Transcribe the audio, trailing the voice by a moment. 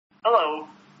Hello,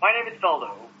 my name is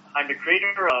Feldo. I'm the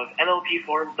creator of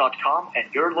MLPforums.com,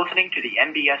 and you're listening to the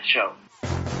MBS show.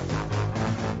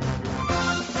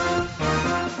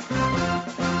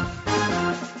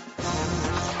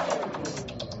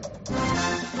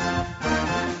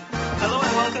 Hello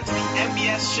and welcome to the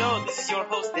MBS show. This is your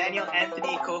host Daniel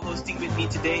Anthony. Co-hosting with me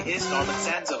today is Norman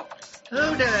Sanzo.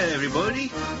 Hello there,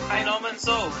 everybody. Hi Norman.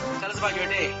 So, tell us about your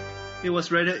day. It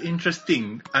was rather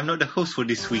interesting. I'm not the host for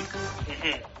this week.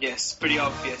 Yes, pretty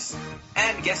obvious.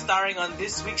 And guest starring on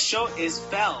this week's show is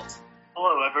Feld.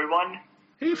 Hello, everyone.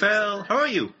 Hey, Fel. How are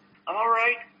you? I'm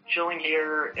alright, chilling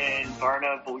here in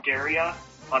Varna, Bulgaria,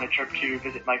 on a trip to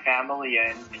visit my family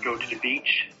and go to the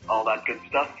beach, all that good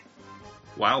stuff.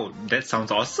 Wow, that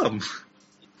sounds awesome.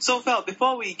 So Feld,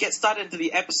 before we get started into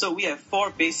the episode, we have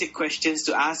 4 basic questions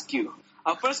to ask you.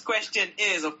 Our first question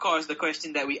is, of course, the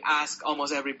question that we ask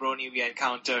almost every brony we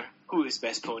encounter. Who is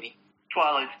best pony?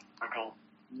 Twilight Sparkle.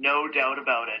 No doubt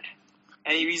about it.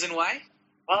 Any reason why?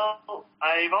 Well,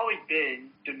 I've always been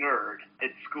the nerd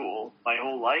at school my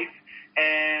whole life,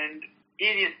 and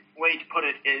easiest way to put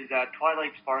it is that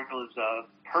Twilight Sparkle is a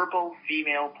purple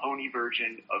female pony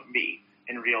version of me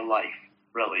in real life,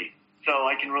 really. So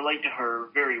I can relate to her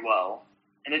very well.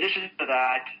 In addition to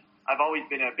that, I've always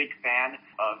been a big fan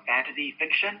of fantasy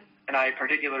fiction, and I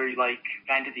particularly like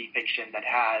fantasy fiction that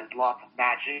has lots of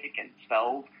magic and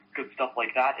spells, good stuff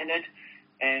like that in it.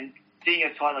 And seeing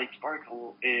as Twilight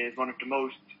Sparkle is one of the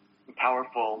most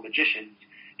powerful magicians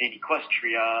in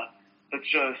Equestria, that's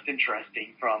just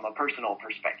interesting from a personal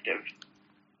perspective.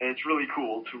 It's really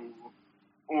cool to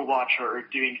watch her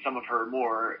doing some of her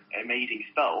more amazing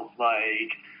spells,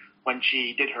 like when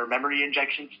she did her memory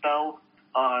injection spell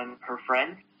on her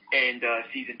friend in the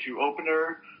Season 2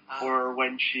 opener, or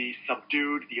when she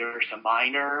subdued the Ursa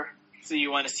Minor. So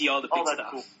you want to see all the big all that stuff.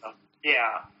 Cool stuff.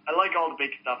 Yeah, I like all the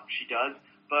big stuff she does,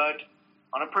 but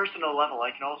on a personal level,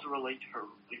 I can also relate to her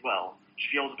really well. She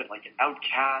feels a bit like an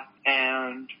outcast,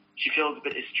 and she feels a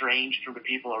bit estranged from the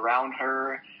people around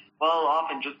her. Well,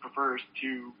 often just prefers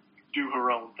to do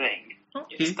her own thing.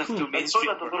 Okay, cool. I suppose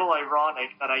that's a little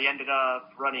ironic that I ended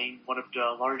up running one of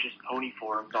the largest pony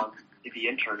forums on the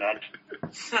internet,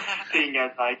 seeing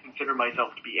as I consider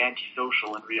myself to be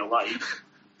antisocial in real life.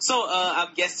 So,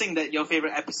 I'm guessing that your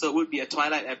favorite episode would be a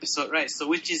Twilight episode, right? So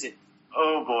which is it?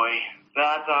 Oh boy,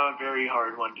 that's a very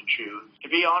hard one to choose. To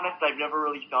be honest, I've never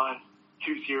really thought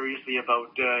too seriously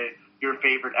about your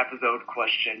favorite episode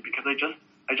question, because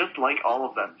I just like all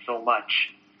of them so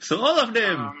much. So all of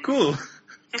them, cool.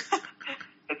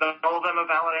 Is that all of them a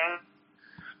valid answer?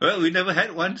 Well, we never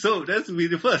had one, so that's be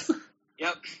the first.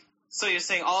 Yep. So you're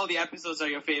saying all the episodes are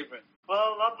your favorite?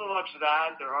 Well, not so much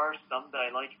that. There are some that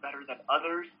I like better than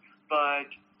others, but...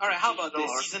 Alright, how about this?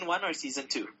 Season 1 or Season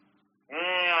 2?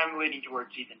 I'm leaning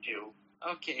towards Season 2.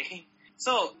 Okay.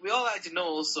 So, we all like to know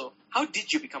also, how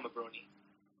did you become a brony?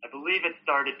 I believe it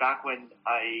started back when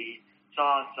I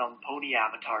saw some pony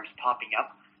avatars popping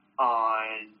up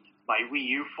on my Wii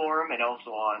U forum and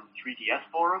also on 3DS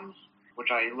forums,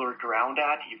 which I lurk around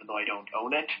at, even though I don't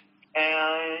own it.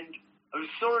 And I was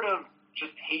sort of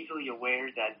just hazily aware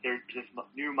that there's this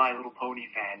new My Little Pony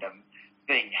fandom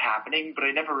thing happening, but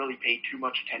I never really paid too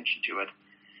much attention to it.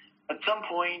 At some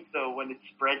point, though, when it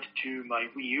spread to my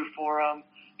Wii U forum,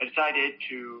 I decided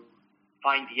to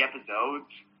find the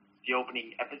episodes, the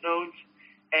opening episodes,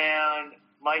 and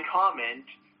my comment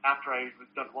after I was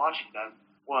done watching them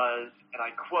was, and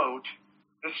I quote,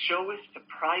 "This show is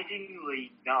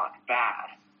surprisingly not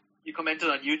bad." You commented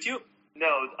on YouTube? No,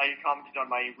 I commented on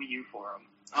my Wii U forum.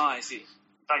 Oh, I see.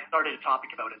 I started a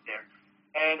topic about it there.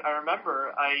 And I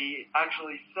remember I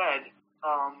actually said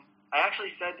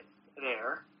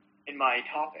there in my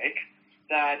topic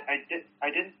that I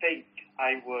didn't think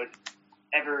I would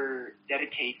ever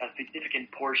dedicate a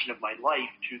significant portion of my life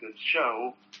to this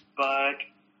show, but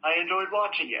I enjoyed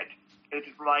watching it. It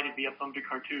reminded me of some of the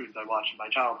cartoons I watched in my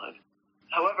childhood.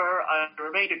 However, I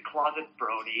remained a closet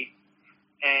brony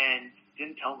and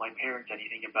didn't tell my parents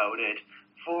anything about it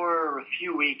for a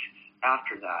few weeks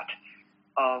after that.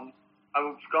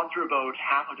 I've gone through about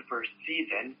half of the first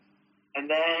season, and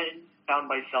then found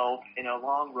myself in a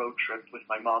long road trip with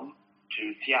my mom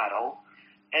to Seattle,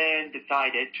 and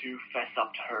decided to fess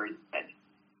up to her then.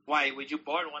 Why? Were you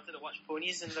bored and wanted to watch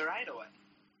ponies in the ride or what?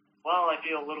 Well, I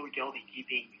feel a little guilty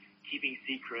keeping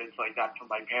secrets like that from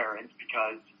my parents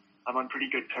because I'm on pretty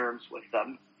good terms with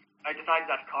them. I decided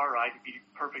that car ride would be the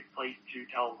perfect place to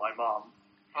tell my mom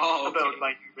about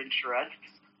my new interest.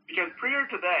 Because prior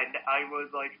to then, I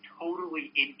was like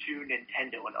totally into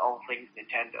Nintendo and all things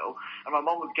Nintendo. And my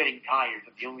mom was getting tired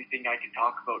that the only thing I could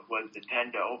talk about was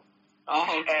Nintendo.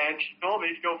 Oh, okay. And she told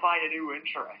me to go find a new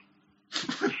interest.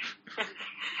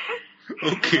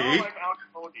 Okay. So I found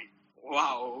Pony.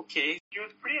 Wow, okay. She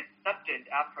was pretty acceptant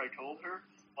after I told her,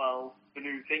 well, the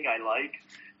new thing I like.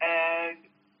 And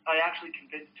I actually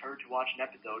convinced her to watch an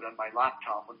episode on my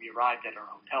laptop when we arrived at our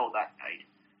hotel that night.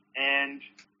 And,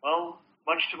 well,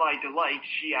 much to my delight,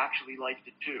 she actually liked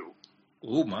it too.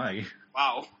 Oh my.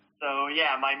 Wow. So,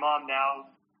 yeah, my mom now,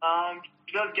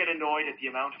 she does get annoyed at the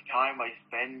amount of time I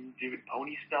spend doing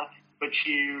pony stuff, but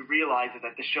she realizes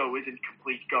that the show isn't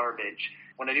complete garbage.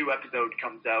 When a new episode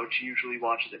comes out, she usually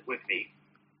watches it with me.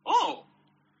 Oh,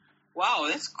 wow,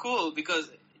 that's cool,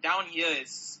 because down here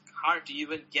it's hard to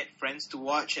even get friends to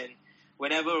watch, and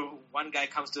whenever one guy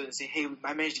comes to it and say, hey,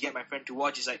 I managed to get my friend to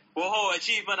watch, it's like, whoa,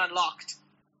 achievement unlocked.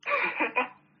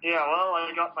 Yeah, well,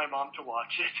 I got my mom to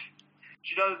watch it.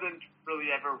 She doesn't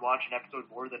really ever watch an episode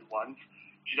more than once.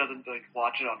 She doesn't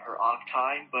watch it on her off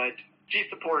time, but she's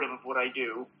supportive of what I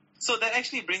do. So that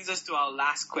actually brings us to our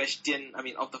last question,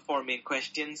 of the 4 main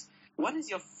questions. What is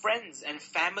your friends' and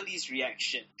family's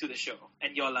reaction to the show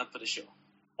and your love for the show?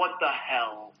 What the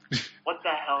hell? What the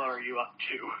hell are you up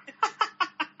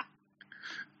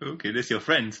to? Okay, that's your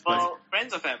friends. But Well,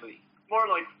 Friends or family? more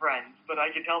like friends, but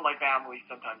I can tell my family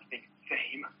sometimes think the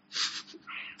same.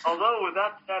 Although, with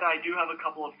that said, I do have a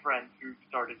couple of friends who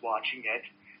started watching it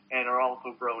and are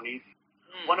also bronies.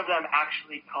 One of them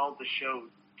actually called the show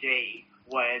gay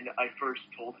when I first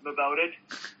told him about it.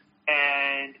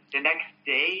 And the next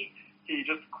day, he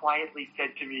just quietly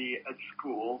said to me at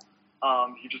school,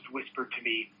 he just whispered to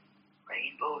me,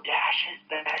 Rainbow Dash is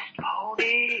the best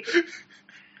pony.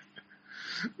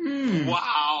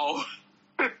 Wow.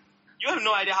 You have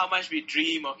no idea how much we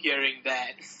dream of hearing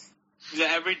that. So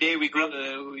every day we go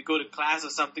to class or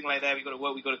something like that, we go to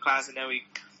work, we go to class, and then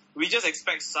we just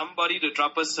expect somebody to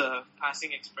drop us a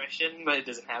passing expression, but it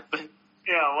doesn't happen.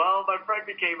 Yeah, well, my friend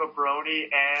became a brony,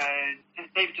 and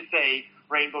it's safe to say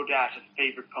Rainbow Dash is his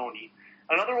favorite pony.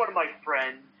 Another one of my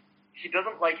friends, he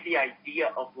doesn't like the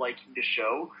idea of liking the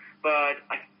show, but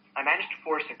I managed to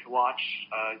force him to watch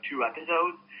 2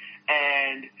 episodes,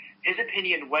 and his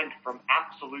opinion went from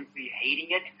absolutely hating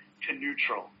it to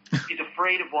neutral. He's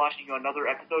afraid of watching another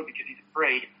episode because he's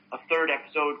afraid a 3rd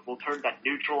episode will turn that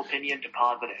neutral opinion to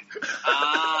positive.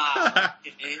 Ah,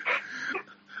 okay.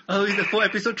 oh, it's a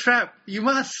 4-episode trap. You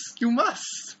must. You're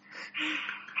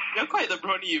quite the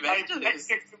brony I evangelist.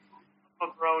 picked a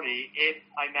brony if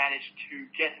I managed to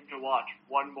get him to watch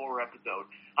one more episode.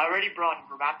 I already brought him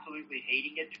from absolutely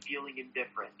hating it to feeling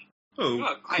indifferent. Oh, You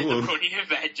are quite cool. the brony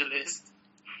evangelist.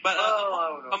 But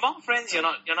I don't know. among friends, you're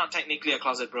not technically a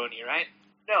closet brony, right?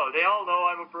 No, they all know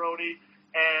I'm a brony,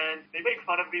 and they make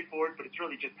fun of me for it, but it's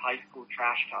really just high school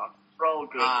trash talk. We're all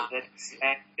good with it,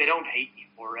 and they don't hate me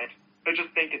for it. They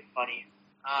just think it's funny.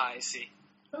 Ah, I see.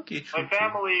 Okay. My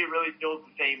family really feels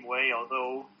the same way,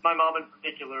 although my mom in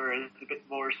particular is a bit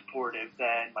more supportive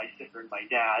than my sister and my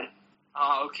dad.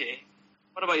 Ah, okay.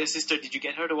 What about your sister? Did you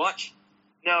get her to watch?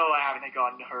 No, I haven't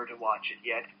gotten her to watch it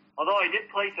yet. Although I did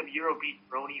play some Eurobeat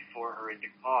Brony for her in the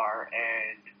car,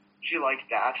 and she liked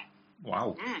that.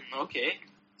 Wow. Okay.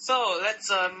 So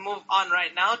let's move on right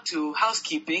now to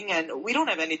housekeeping, and we don't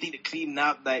have anything to clean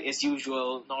up like as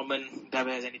usual. Norman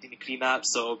never has anything to clean up,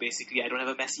 so basically I don't have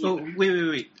a mess either. Oh,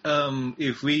 wait.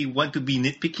 If we want to be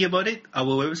nitpicky about it, our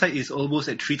website is almost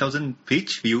at 3,000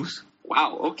 page views.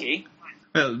 Wow, okay.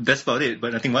 Well, that's about it,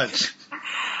 but nothing much.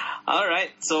 Alright,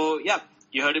 so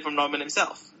you heard it from Norman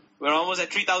himself. We're almost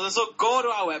at 3,000, so go to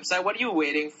our website. What are you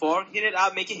waiting for? Hit it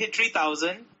up, make it hit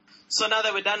 3,000. So now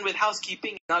that we're done with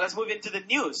housekeeping, now let's move into the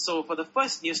news. So for the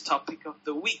first news topic of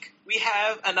the week, we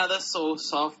have another So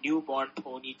Soft newborn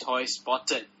pony toy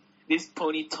spotted. This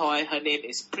pony toy, her name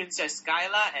is Princess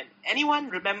Skylar, and anyone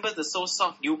remember the So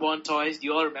Soft newborn toys? Do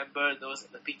you all remember those,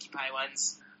 the Pinkie Pie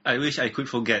ones? I wish I could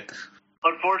forget.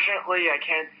 Unfortunately, I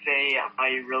can't say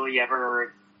I really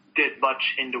ever did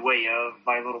much in the way of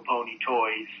My Little Pony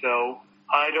toys, so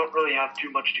I don't really have too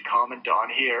much to comment on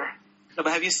here. No,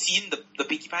 but have you seen the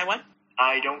Pinkie Pie one?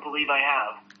 I don't believe I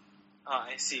have.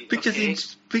 Oh, I see. Pictures okay.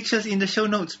 pictures in the show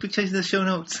notes.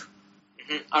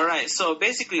 Alright, so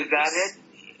basically... Is that it?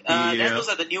 Yeah. Those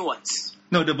are the new ones.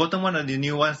 No, the bottom one are the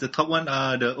new ones. The top one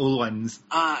are the old ones.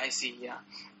 Ah, I see, yeah.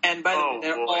 And by the way,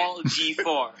 they're boy. all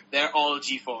G4. They're all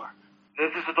G4.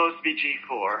 This is supposed to be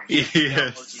G4. They're all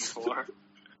Yes. G4.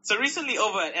 So recently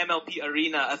over at MLP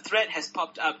Arena, a thread has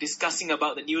popped up discussing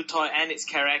about the new toy and its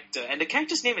character. And the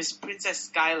character's name is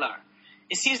Princess Skylar.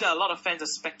 It seems that a lot of fans are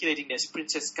speculating that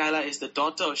Princess Skylar is the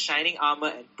daughter of Shining Armor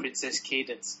and Princess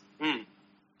Cadence.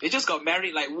 They just got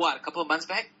married a couple of months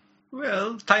back?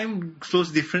 Well, time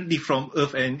flows differently from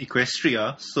Earth and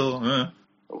Equestria, so...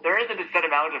 There isn't a set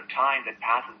amount of time that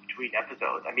passes between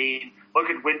episodes. I mean, look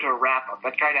at Winter Wrap-Up.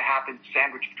 That kind of happens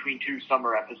sandwiched between 2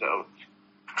 summer episodes.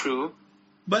 True.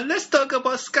 But let's talk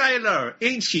about Skylar.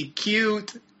 Ain't she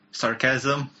cute?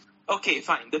 Sarcasm. Okay,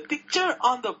 fine. The picture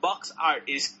on the box art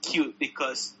is cute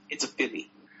because it's a filly.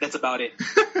 That's about it.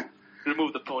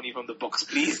 Remove the pony from the box,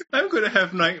 please. I'm gonna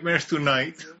have nightmares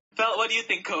tonight. Fel, what do you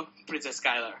think of Princess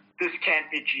Skylar? This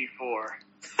can't be G4.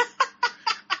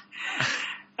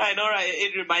 I know, right?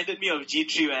 It reminded me of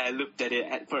G3 when I looked at it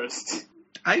at first.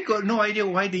 I got no idea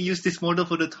why they use this model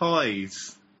for the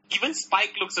toys. Even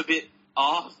Spike looks a bit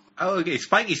off. Oh, okay.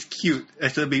 Spike is cute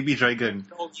as a baby dragon.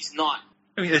 No, he's not.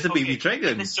 I mean, as a baby In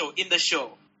dragon. the show.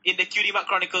 In the Cutie Mark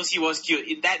Chronicles, he was cute.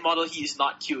 In that model, he is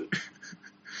not cute.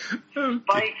 Okay.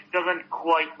 Spike doesn't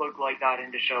quite look like that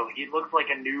in the show. He looks like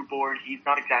a newborn. He's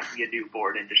not exactly a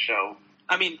newborn in the show.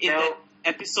 I mean, in the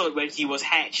episode where he was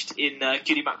hatched in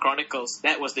Cutie Mark Chronicles,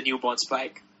 that was the newborn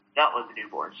Spike. That was the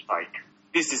newborn Spike.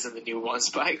 This isn't the newborn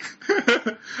Spike.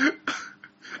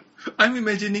 I'm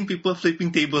imagining people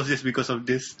flipping tables just because of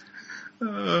this.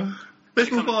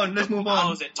 Let's move on. I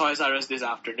was at Toys R Us this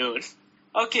afternoon.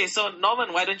 Okay, so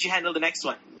Norman, why don't you handle the next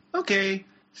one? Okay,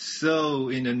 so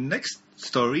in the next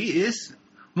story is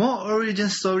more origin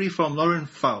story from Lauren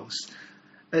Faust.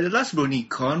 At the last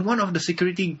BronyCon, one of the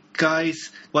security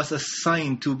guys was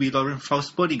assigned to be Lauren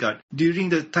Faust's bodyguard. During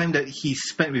the time that he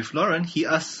spent with Lauren, he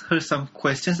asked her some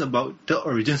questions about the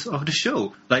origins of the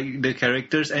show, like the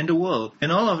characters and the world.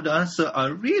 And all of the answers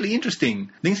are really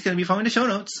interesting. Links can be found in the show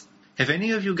notes. Have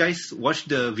any of you guys watched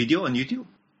the video on YouTube?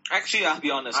 Actually, I'll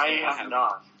be honest. I have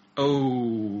not.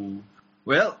 Oh,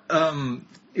 well,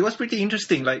 it was pretty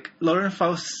interesting. Like, Lauren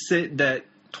Faust said that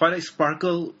Twilight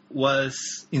Sparkle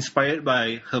was inspired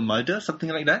by her mother, something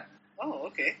like that. Oh,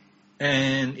 okay.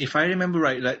 And if I remember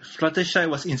right, like, Fluttershy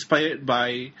was inspired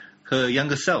by her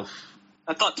younger self.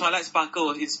 I thought Twilight Sparkle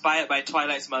was inspired by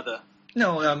Twilight's mother.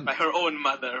 No, by her own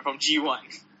mother from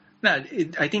G1.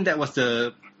 I think that was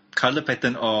the color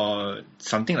pattern or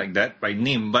something like that by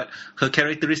name, but her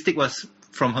characteristic was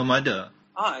from her mother.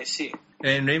 Ah, I see.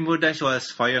 And Rainbow Dash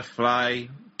was Firefly,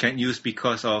 can't use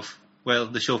because of, well,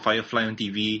 the show Firefly on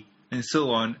TV, and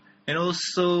so on. And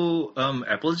also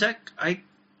Applejack, I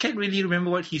can't really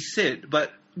remember what he said,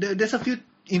 but there's a few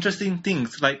interesting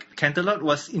things. Like, Canterlot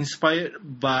was inspired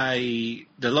by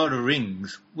The Lord of the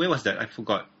Rings. Where was that? I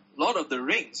forgot. Lord of the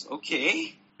Rings,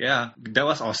 okay. Yeah, that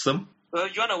was awesome. Well,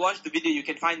 if you want to watch the video, you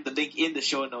can find the link in the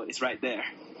show note. It's right there.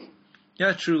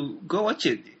 Yeah, true. Go watch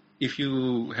it if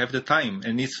you have the time,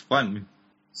 and it's fun.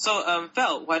 So,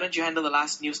 Fel, why don't you handle the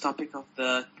last news topic of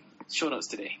the show notes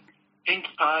today? Pink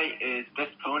Pie is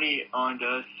best pony on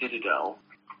the Citadel.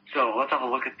 So let's have a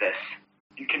look at this.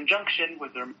 In conjunction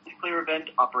with their multiplayer event,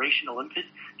 Operation Olympus,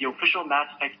 the official Mass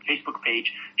Effect Facebook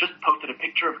page just posted a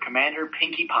picture of Commander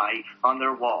Pinkie Pie on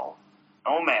their wall.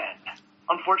 Oh man.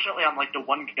 Unfortunately, I'm like the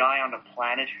one guy on the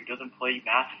planet who doesn't play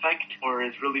Mass Effect or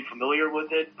is really familiar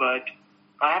with it, but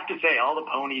I have to say, all the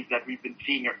ponies that we've been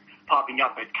seeing are popping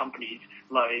up at companies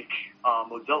like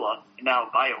Mozilla and now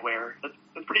BioWare.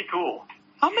 That's pretty cool.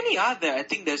 How many are there? I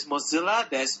think there's Mozilla,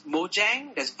 there's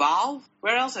Mojang, there's Valve.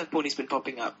 Where else have ponies been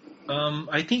popping up?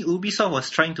 I think Ubisoft was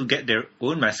trying to get their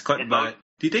own mascot, but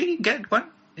did they get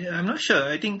one? Yeah, I'm not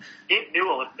sure. I think Gabe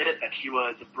Newell admitted that he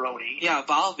was a brony. Yeah,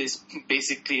 Valve is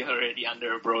basically already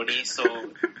under a brony, so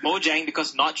Mojang,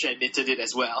 because Notch admitted it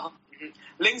as well.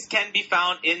 Links can be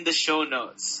found in the show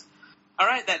notes.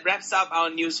 Alright, that wraps up our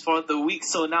news for the week,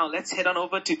 so now let's head on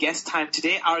over to guest time.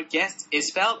 Today, our guest is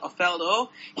Feld, or Feldo.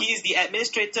 He is the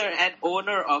administrator and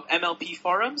owner of MLP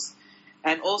Forums,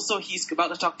 and also he's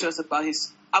about to talk to us about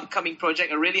his upcoming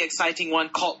project, a really exciting one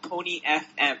called Pony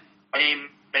FM. My name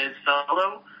is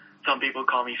Feldo. Some people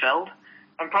call me Feld.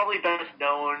 I'm probably best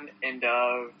known in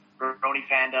the brony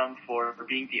fandom for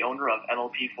being the owner of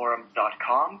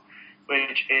MLPforums.com,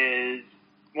 which is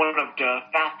one of the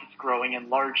fastest growing and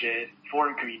largest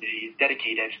forum communities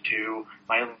dedicated to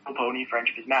My Little Pony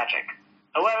Friendship is Magic.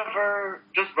 However,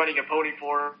 just running a pony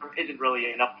forum isn't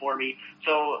really enough for me,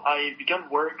 so I begun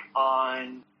work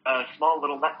on a small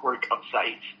little network of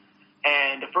sites,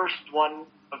 and the first one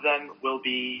of them will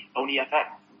be Pony FM,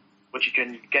 which you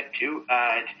can get to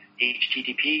at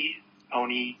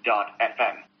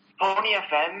http://pony.fm. Pony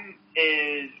FM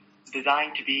is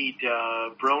designed to be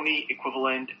the brony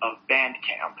equivalent of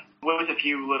Bandcamp, with a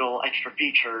few little extra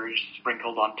features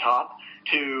sprinkled on top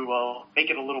to make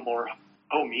it a little more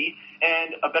homey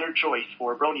and a better choice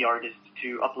for brony artists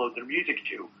to upload their music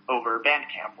to over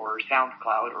Bandcamp or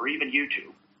SoundCloud or even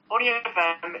YouTube. Pony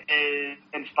FM is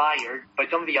inspired by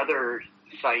some of the other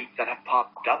sites that have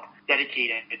popped up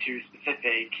dedicated to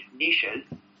specific niches,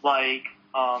 like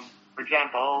For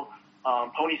example,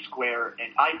 Pony Square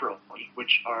and iBrony,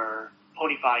 which are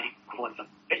ponyfied equivalents of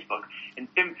Facebook, and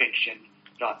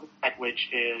FimFiction.net, which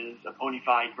is a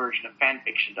ponyfied version of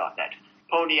fanfiction.net.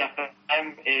 Pony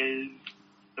FM is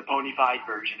the ponyfied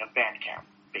version of Bandcamp,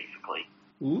 basically.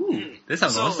 Ooh, that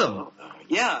sounds awesome.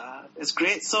 Yeah, it's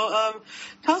great. So,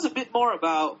 tell us a bit more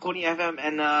about Pony FM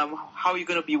and how you're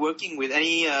going to be working with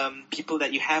any people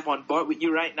that you have on board with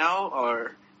you right now,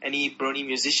 or any Brony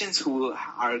musicians who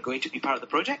are going to be part of the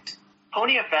project?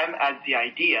 Pony FM, as the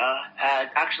idea, had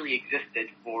actually existed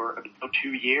for about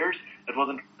 2 years. It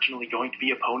wasn't originally going to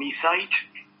be a pony site.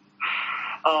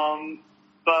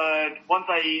 But once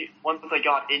I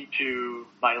got into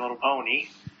My Little Pony,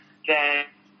 then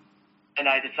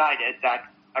I decided that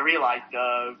I realized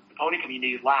the pony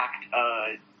community lacked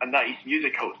a nice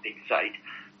music hosting site.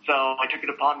 So I took it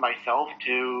upon myself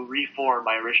to reform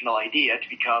my original idea to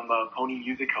become a pony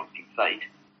music hosting site.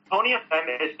 Pony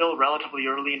FM is still relatively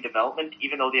early in development,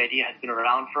 even though the idea has been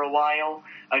around for a while.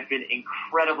 I've been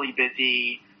incredibly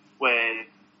busy with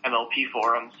MLP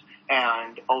forums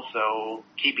and also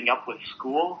keeping up with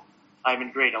school. I'm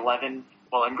in grade 11.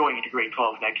 Well, I'm going into grade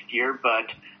 12 next year,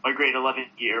 but my grade 11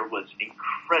 year was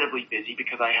incredibly busy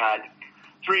because I had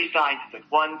 3 sciences at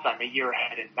once. I'm a year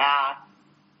ahead in math,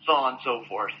 so on and so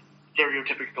forth.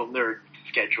 Stereotypical nerd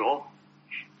schedule.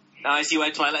 Now I see why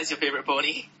Twilight's your favorite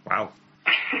pony. Wow.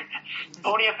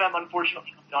 Pony FM,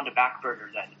 unfortunately, went on the back burner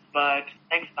then. But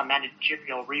thanks to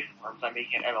managerial reforms I'm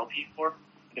making at MLP for,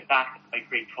 and the fact that my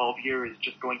grade 12 year is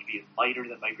just going to be lighter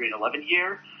than my grade 11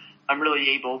 year, I'm really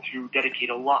able to dedicate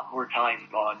a lot more time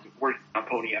on working on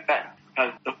Pony FM.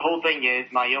 Because the whole thing is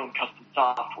my own custom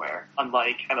software,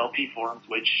 unlike MLP forums,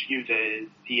 which uses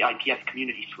the IPS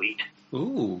community suite.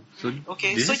 Ooh, so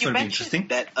Okay, this so is you going to be mentioned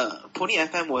interesting. that Pony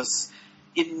FM was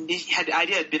the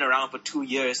idea had been around for 2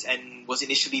 years and was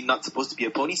initially not supposed to be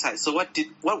a pony site. So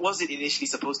what was it initially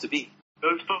supposed to be? It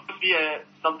was supposed to be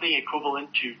something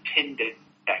equivalent to Tindeck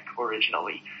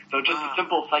originally. So just a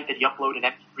simple site that you upload an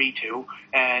MP3 to,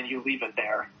 and you leave it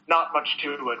there. Not much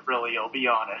to it, really, I'll be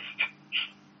honest.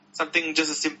 Something, just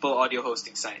a simple audio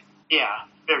hosting site. Yeah,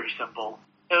 very simple.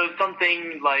 It was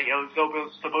something like, it was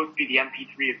supposed to be the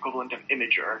MP3 equivalent of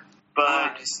Imager.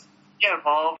 But get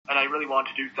involved, and I really want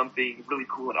to do something really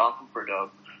cool and awesome for the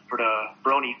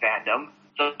Brony fandom.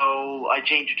 So I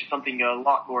changed it to something a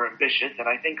lot more ambitious, and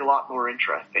I think a lot more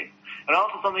interesting. And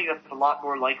also something that's a lot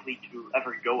more likely to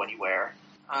ever go anywhere.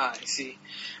 I see.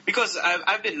 Because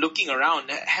I've been looking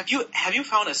around. Have you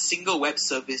found a single web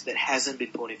service that hasn't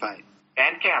been ponyfied?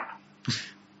 Bandcamp.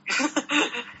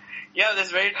 Yeah,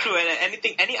 that's very true. And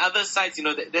any other sites,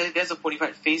 there's a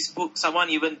ponyfied Facebook. Someone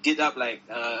even did up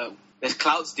there's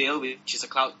Cloudsdale, which is a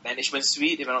cloud management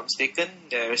suite, if I'm not mistaken.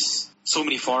 There's so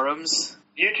many forums.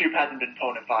 YouTube hasn't been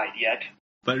ponified yet.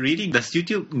 But really, does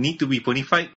YouTube need to be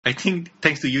ponified? I think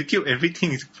thanks to YouTube,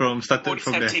 everything is started Ponies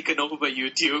from have there. taken over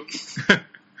YouTube.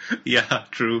 Yeah,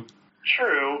 true.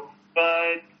 True,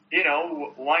 but,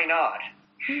 why not?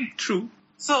 True.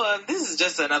 So this is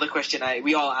just another question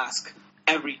we all ask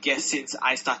every guest since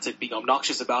I started being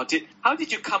obnoxious about it. How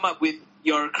did you come up with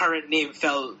your current name,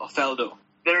 Feldo?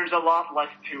 There's a lot less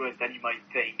to it than you might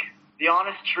think. The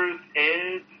honest truth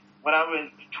is, when I was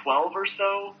 12 or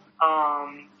so,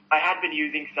 I had been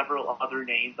using several other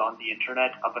names on the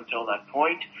internet up until that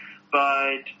point,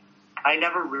 but I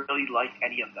never really liked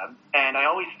any of them, and I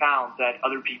always found that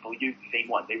other people used the same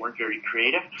one. They weren't very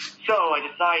creative. So I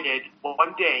decided,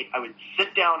 one day I would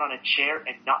sit down on a chair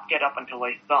and not get up until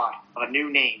I thought of a new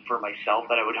name for myself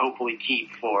that I would hopefully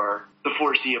keep for the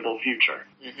foreseeable future.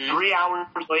 Mm-hmm. 3 hours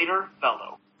later,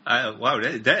 Feldo. Wow,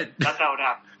 That's how it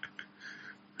happened.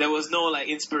 There was no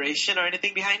inspiration or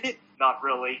anything behind it? Not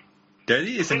really. That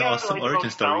is an awesome origin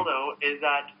story. Feldo is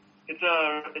that it's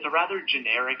a rather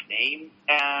generic name,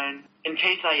 and in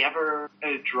case I ever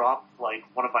drop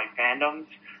one of my fandoms,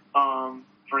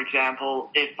 for example,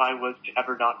 if I was to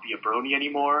ever not be a brony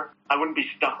anymore, I wouldn't be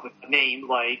stuck with a name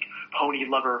like Pony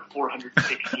Lover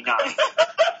 469.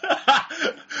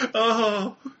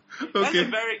 Oh, okay.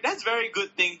 That's very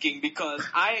good thinking, because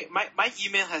my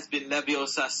email has been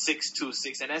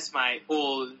Leviosa626, and that's my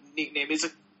old nickname.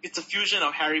 It's a fusion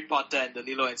of Harry Potter and the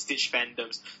Lilo and Stitch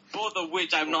fandoms, both of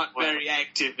which I'm not very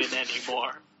active in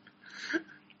anymore.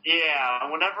 Yeah,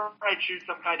 whenever I choose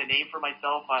some kind of name for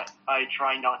myself, I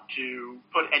try not to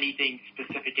put anything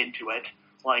specific into it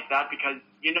like that, because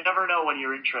you never know when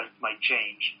your interests might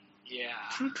change. Yeah.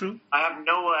 True. I have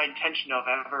no intention of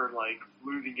ever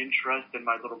losing interest in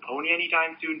My Little Pony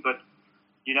anytime soon, but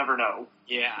you never know.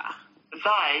 Yeah.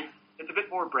 Besides, it's a bit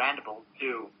more brandable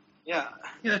too. Yeah.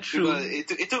 Yeah, true.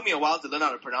 Because it took me a while to learn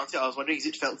how to pronounce it. I was wondering, is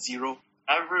it felt zero?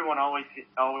 Everyone always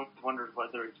wonders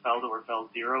whether it's Feldo or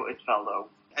Fel0. It's Feldo.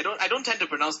 I don't tend to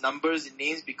pronounce numbers in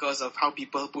names because of how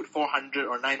people put 400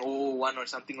 or 9001 or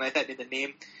something like that in the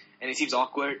name, and it seems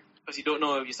awkward because you don't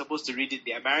know if you're supposed to read it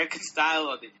the American style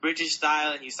or the British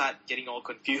style, and you start getting all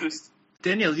confused.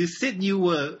 Daniel, you said you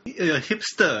were a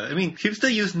hipster. I mean,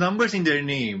 hipster use numbers in their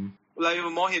name. Well, I'm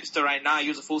even more hipster right now. I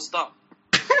use a full stop.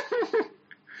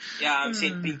 Yeah, I'm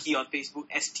saying Pinky on Facebook,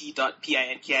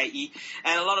 st.pinkie.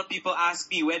 And a lot of people ask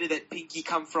me, where did that Pinky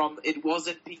come from? It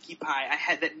wasn't Pinkie Pie. I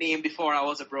had that name before I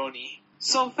was a brony.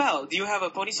 So, Fel, do you have a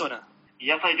Ponysona?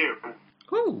 Yes, I do.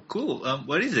 Oh, cool.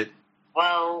 What is it?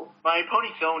 Well, my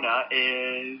Ponysona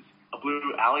is a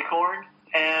blue alicorn,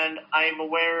 and I'm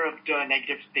aware of the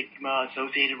negative stigma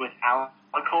associated with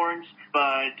alicorns,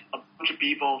 but a bunch of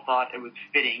people thought it was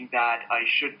fitting that I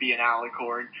should be an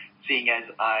alicorn, seeing as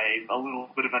I'm a little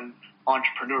bit of an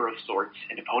entrepreneur of sorts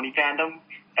in the pony fandom.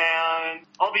 And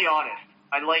I'll be honest,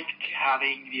 I like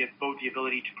having both the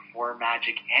ability to perform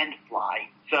magic and fly.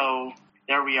 So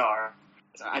there we are.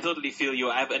 I totally feel you.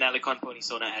 I have an alicorn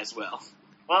Ponysona as well.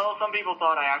 Well, some people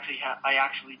thought I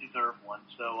actually deserve one,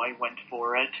 so I went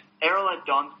for it. Errol at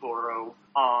Donsborough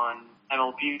on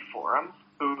MLP forums,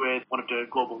 who is one of the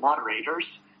global moderators,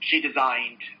 she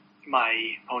designed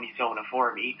my Ponysona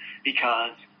for me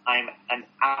because I'm an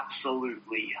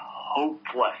absolutely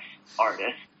hopeless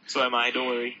artist. So am I, don't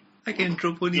worry. I can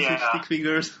draw ponies with stick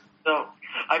figures. So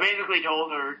I basically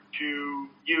told her to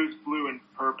use blue and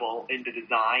purple in the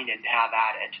design and have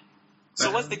at it.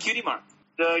 So what's the cutie mark?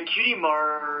 The cutie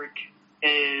mark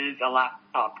is a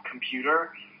laptop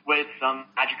computer with some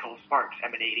magical sparks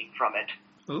emanating from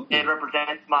it. Ooh. It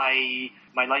represents my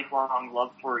lifelong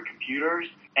love for computers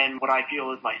and what I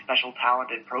feel is my special talent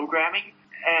in programming.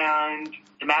 And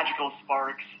the magical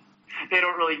sparks, they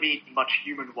don't really mean much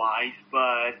human-wise,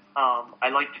 but I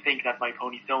like to think that my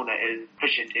Ponysona is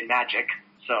efficient in magic,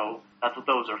 so that's what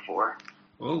those are for.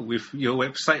 Oh, with your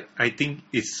website, I think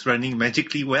it's running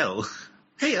magically well.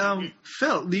 Hey,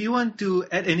 Fel, do you want to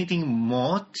add anything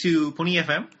more to Pony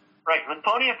FM? Right, with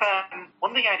Pony FM,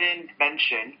 one thing I didn't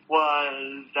mention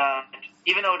was that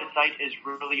even though the site is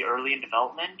really early in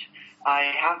development,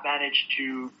 I have managed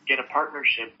to get a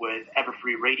partnership with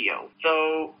Everfree Radio.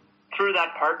 So through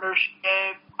that partnership,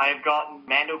 I have gotten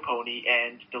Mando Pony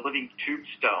and the Living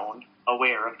Tombstone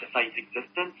aware of the site's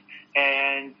existence,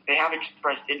 and they have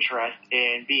expressed interest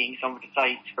in being some of the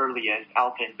site's earliest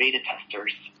alpha and beta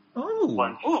testers.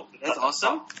 Oh, that's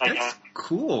awesome. That's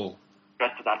cool.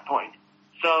 Progress to that point.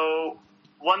 So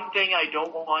one thing I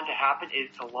don't want to happen is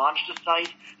to launch the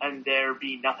site and there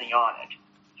be nothing on it.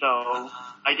 So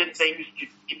I did things to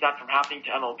keep that from happening to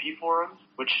MLP forums,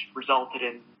 which resulted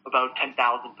in about 10,000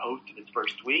 posts in its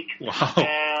first week. Wow.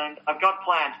 And I've got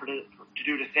plans to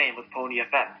do the same with Pony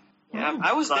FM. Yeah,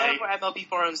 I was there for MLP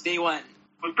forums day one.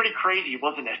 It was pretty crazy,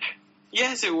 wasn't it?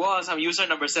 Yes, it was. I'm user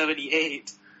number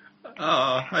 78.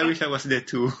 I wish I was there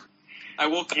too. I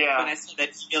woke up and I saw that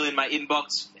email in my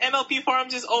inbox. MLP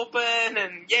forums is open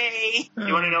and yay!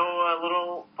 You want to know a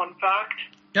little fun fact?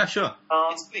 Yeah, sure.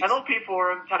 Yes, please. MLP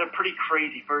forums had a pretty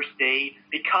crazy first day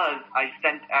because I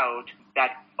sent out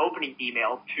that opening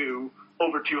email to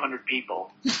over 200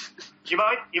 people. You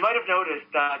might have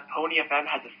noticed that Pony FM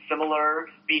has a similar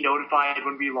 "Be Notified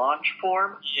When We Launch"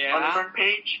 form on the front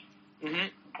page. Mm-hmm.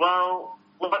 Well,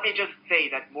 let me just say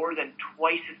that more than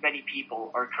twice as many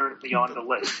people are currently on the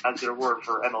list as there were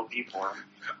for MLP forums.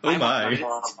 Oh my!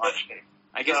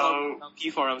 I guess all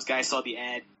MLP forums guys saw the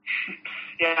ad.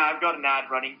 Yeah, I've got an ad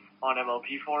running on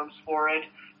MLP forums for it,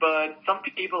 but some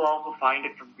people also find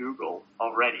it from Google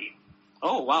already.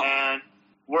 Oh, wow. And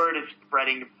word is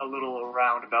spreading a little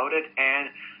around about it, and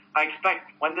I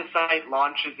expect when the site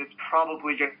launches, it's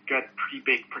probably going to get pretty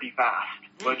big pretty fast,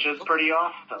 which is pretty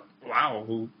awesome.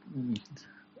 Wow.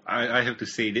 I have to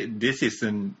say that this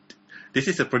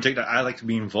is a project that I like to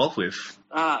be involved with.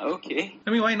 Okay. I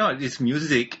mean, why not? It's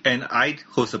music, and I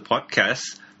host a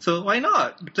podcast, so why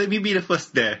not? Let me be the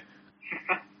first there.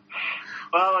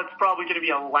 Well, it's probably going to be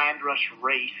a land rush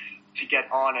race to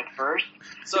get on it first.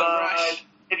 So, but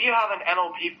if you have an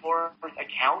MLP Forums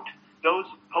account,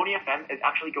 Pony FM is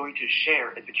actually going to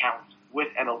share its accounts with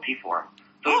MLP Forum.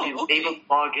 So you'll be able to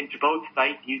log into both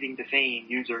sites using the same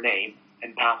username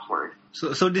and password.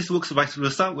 So this works vice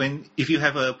versa. If you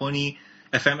have a Pony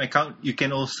FM account, you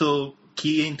can also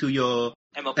key into your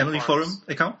MLP Forum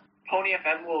account? Pony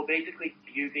FM will basically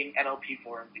be using MLP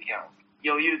Forum's account.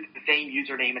 You'll use the same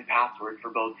username and password for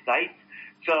both sites.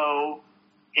 So,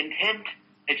 hint,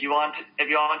 if you want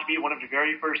to be one of the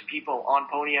very first people on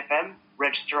Pony FM,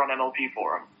 register on MLP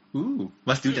Forum. Ooh,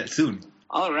 must do that soon.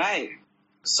 All right.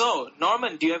 So,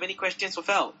 Norman, do you have any questions for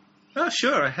Fel? Oh,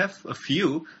 sure, I have a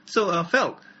few. So,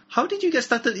 Fel, how did you get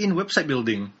started in website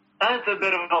building? That's a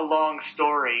bit of a long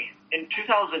story. In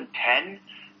 2010,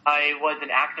 I was an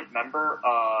active member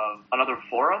of another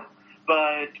forum,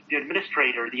 but the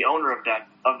administrator, the owner of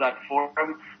that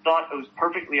forum, thought it was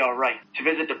perfectly all right to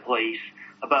visit the place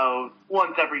about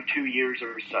once every 2 years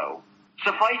or so.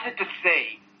 Suffice it to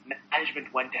say,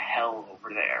 management went to hell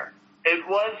over there. It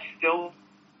was still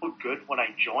good when I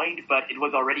joined, but it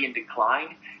was already in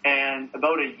decline, and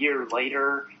about a year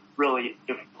later, really,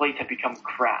 the place had become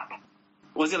crap.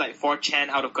 Was it like 4chan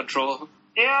out of control?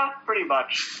 Yeah, pretty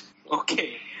much.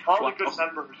 Okay. All the good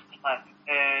members left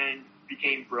and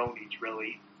became bronies,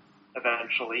 really,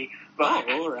 eventually. But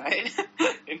Oh, alright.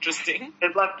 Interesting.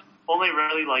 it left only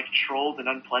really like trolls and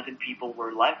unpleasant people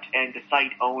were left, and the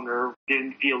site owner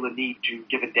didn't feel the need to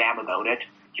give a damn about it.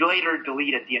 He later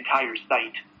deleted the entire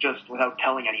site just without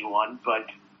telling anyone, but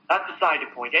that's beside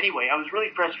the point. Anyway, I was really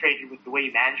frustrated with the way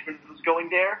management was going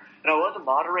there, and I was a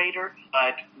moderator,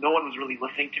 but no one was really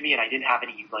listening to me, and I didn't have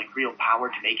any like real power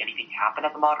to make anything happen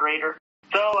as a moderator.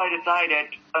 So I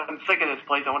decided, I'm sick of this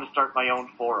place, I want to start my own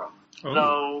forum. Oh.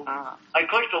 So I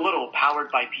clicked a little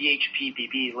powered by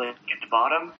PHP link at the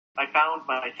bottom. I found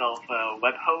myself a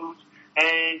web host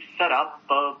and set up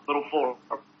a little forum.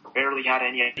 Barely had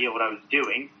any idea what I was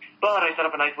doing, but I set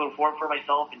up a nice little forum for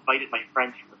myself, invited my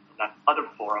friends from that other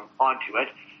forum onto it,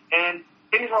 and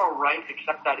things were alright,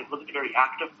 except that it wasn't a very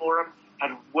active forum,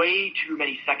 had way too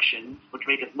many sections, which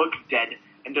made it look dead,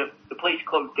 and the place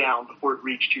closed down before it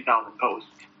reached 2,000 posts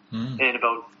in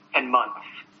about 10 months.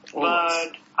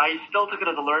 But I still took it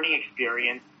as a learning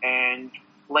experience, and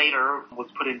later was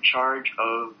put in charge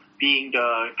of being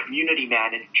the community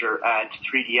manager at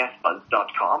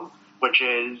 3dsbuzz.com, which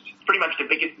is pretty much the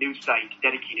biggest news site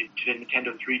dedicated to the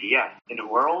Nintendo 3DS in the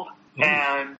world.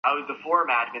 And I was the forum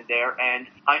admin there, and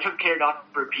I took care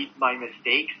not to repeat my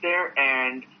mistakes there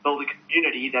and build a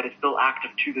community that is still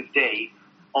active to this day,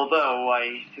 although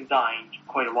I resigned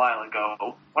quite a while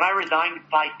ago. When I resigned,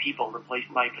 5 people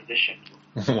replaced my position.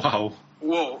 Wow.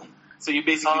 Whoa. So you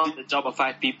basically did the job of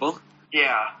 5 people?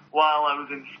 Yeah, while I was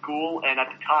in school, and at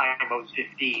the time I was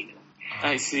 15.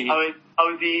 I see. I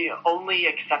was the only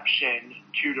exception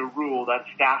to the rule that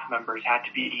staff members had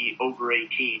to be over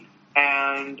 18.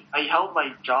 And I held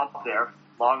my job there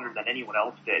longer than anyone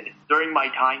else did. During my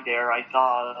time there, I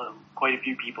saw quite a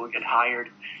few people get hired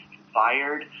and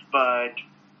fired, but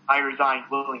I resigned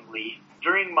willingly.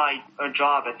 During my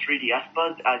job at 3DS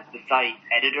Buzz as the site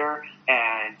editor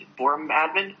and forum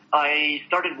admin, I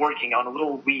started working on a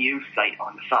little Wii U site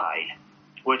on the side,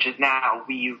 which is now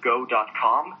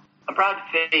WiiUGo.com. I'm proud to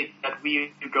say that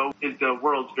Wii U Go is the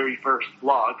world's very first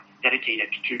blog dedicated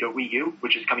to the Wii U,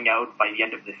 which is coming out by the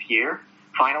end of this year,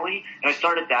 finally. And I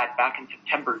started that back in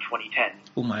September 2010.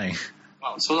 Oh my.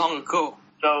 Wow, so long ago.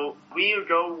 So Wii U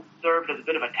Go served as a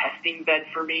bit of a testing bed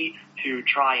for me to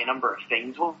try a number of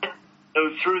things with it. It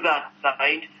was through that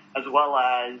site, as well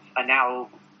as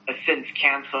a since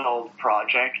canceled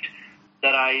project,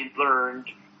 that I learned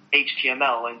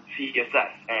HTML and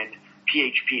CSS and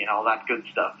PHP and all that good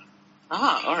stuff.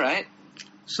 Ah, alright.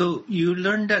 So you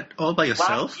learned that all by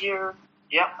yourself? Last year,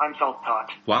 yeah, I'm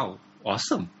self-taught. Wow,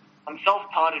 awesome. I'm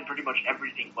self-taught in pretty much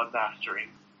everything webmastering.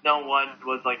 No one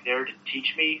was there to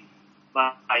teach me.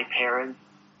 My parents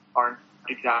aren't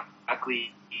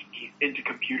exactly into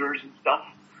computers and stuff.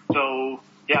 So,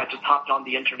 yeah, just hopped on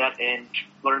the internet and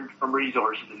learned from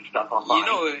resources and stuff online. You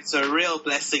know, it's a real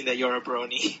blessing that you're a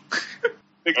brony.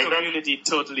 The community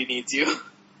totally needs you.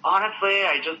 Honestly,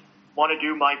 I just want to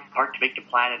do my part to make the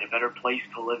planet a better place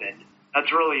to live in. That's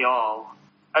really all.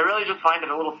 I really just find it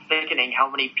a little sickening how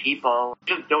many people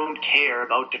just don't care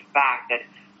about the fact that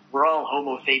we're all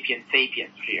Homo sapiens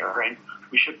sapiens here, and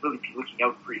we should really be looking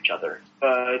out for each other.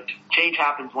 But change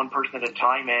happens one person at a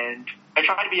time, and I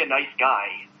try to be a nice guy,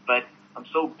 but I'm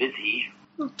so busy.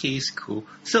 Okay, it's cool.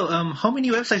 So, how many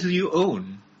websites do you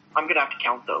own? I'm going to have to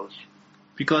count those.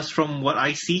 Because from what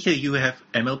I see here, you have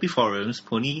MLP Forums,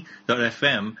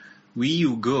 Pony.fm, Wii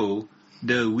U Go,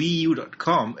 the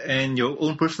WiiU.com, and your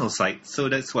own personal site. So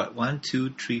that's what, 1,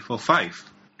 2, 3, 4,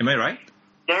 5. Am I right?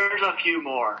 There's a few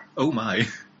more. Oh my.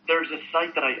 There's a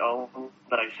site that I own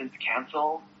that I've since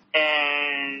canceled,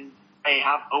 and I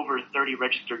have over 30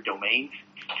 registered domains.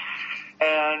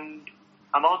 And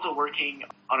I'm also working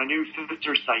on a new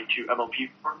sister site to MLP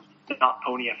Forums, not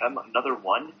Pony FM, another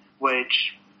one,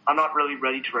 which I'm not really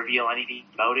ready to reveal anything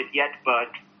about it yet,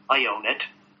 but I own it.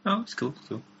 Oh, it's cool,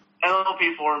 cool.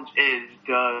 MLP Forums is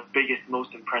the biggest,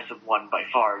 most impressive one by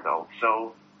far, though.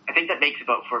 So I think that makes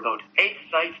for about 8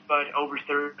 sites, but over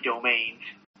 30 domains.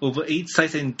 over 8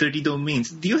 sites and 30 domains.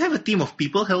 Do you have a team of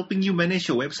people helping you manage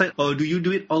your website, or do you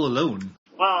do it all alone?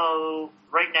 Well,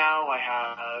 right now I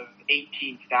have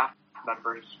 18 staff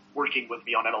members working with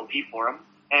me on MLP Forum,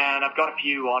 and I've got a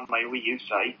few on my Wii U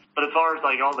site. But as far as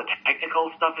like all the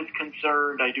technical stuff is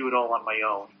concerned, I do it all on my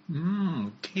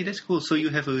own. Okay, that's cool. So you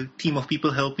have a team of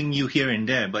people helping you here and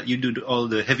there, but you do all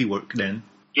the heavy work then?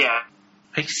 Yeah.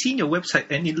 I've seen your website,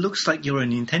 and it looks like you're a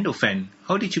Nintendo fan.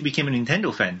 How did you become a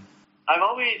Nintendo fan? I've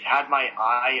always had my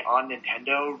eye on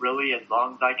Nintendo, really, as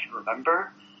long as I can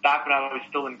remember. Back when I was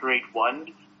still in grade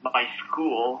 1, my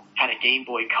school had a Game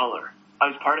Boy Color. I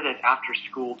was part of this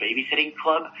after-school babysitting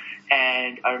club,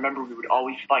 and I remember we would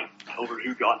always fight over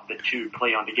who got to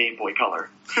play on the Game Boy Color.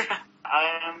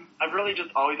 I've really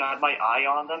just always had my eye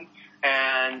on them,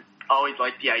 and always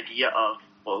liked the idea of,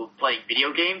 playing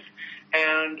video games.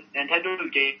 And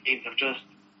Nintendo's games have just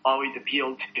always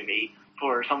appealed to me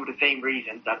for some of the same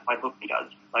reasons that my book does.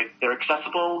 Like, they're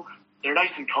accessible, they're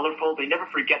nice and colorful, they never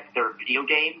forget they're a video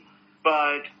game,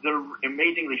 but they're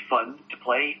amazingly fun to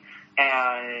play,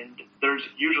 and there's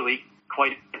usually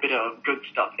quite a bit of good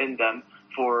stuff in them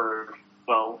for,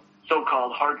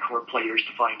 so-called hardcore players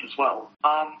to find as well.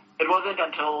 It wasn't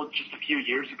until just a few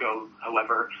years ago,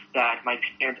 however, that my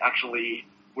parents actually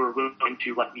were willing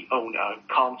to let me own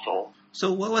a console.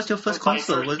 So what was your first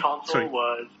console? My first console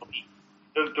was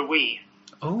the Wii.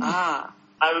 Oh.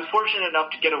 I was fortunate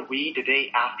enough to get a Wii the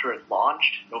day after it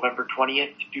launched, November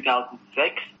 20th,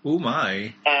 2006. Oh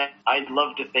my. And I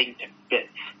loved the thing to bits.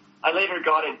 I later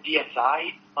got a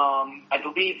DSi. I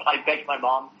believe I begged my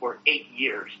mom for 8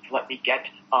 years to let me get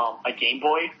a Game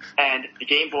Boy. And the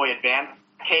Game Boy Advance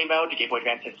came out, the Game Boy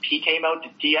Advance SP came out,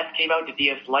 the DS came out, the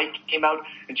DS Lite came out,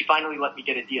 and she finally let me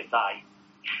get a DSi.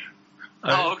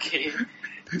 Oh, okay.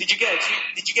 Did you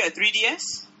get a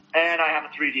 3DS? And I have a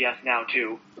 3DS now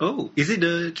too. Oh, is it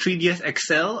the 3DS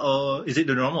XL or is it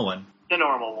the normal one? The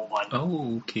normal one.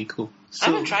 Oh, okay, cool. I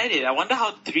haven't tried it. I wonder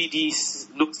how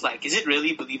 3D looks like. Is it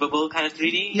really believable kind of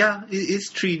 3D? Yeah, it's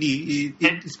 3D.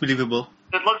 It's believable.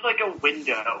 It looks like a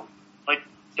window. Like,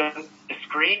 the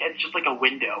screen, it's just like a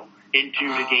window into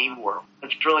the game world.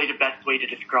 That's really the best way to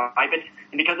describe it.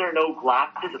 And because there are no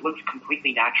glasses, it looks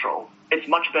completely natural. It's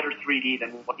much better 3D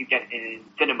than what you get in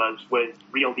cinemas with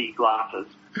real D glasses.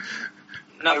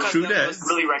 Now, True that.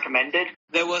 Really recommend it.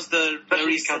 There was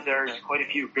especially because there's quite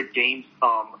a few good games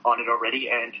on it already,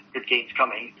 and good games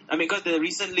coming. I mean, because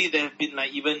recently there have been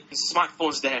like even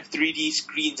smartphones that have 3D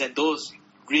screens, and those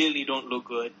really don't look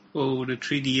good. Oh, the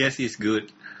 3DS is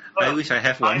good. I wish I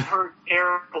have one. I've heard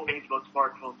terrible things about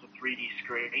smartphones with 3D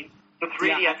screens. The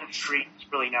 3DS screen is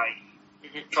really nice.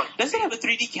 Mm-hmm. Does it have a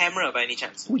 3D camera by any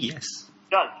chance? Oh, yes.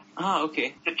 It does. Ah,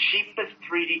 okay. The cheapest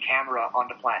 3D camera on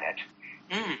the planet.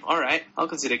 Alright. I'll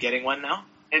consider getting one now.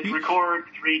 It records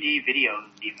 3D videos,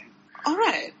 even.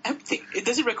 Alright.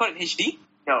 Does it record in HD?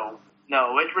 No,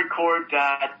 it records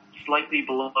at slightly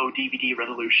below DVD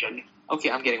resolution. Okay,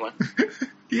 I'm getting one.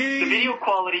 Yay. The video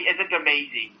quality isn't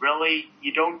amazing, really.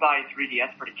 You don't buy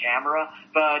 3DS for the camera,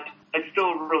 but it's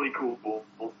still really cool.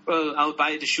 Well, I'll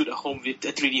buy it to shoot a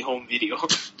 3D home video.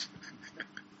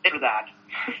 For that.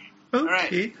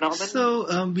 Okay. Right,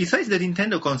 so, besides the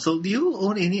Nintendo console, do you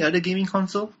own any other gaming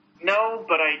console? No,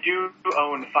 but I do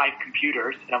own 5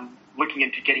 computers, and I'm looking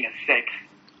into getting a 6th.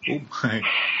 Oh my.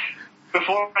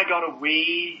 Before I got a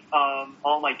Wii,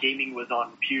 all my gaming was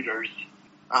on computers.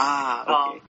 Ah,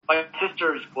 okay. My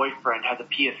sister's boyfriend has a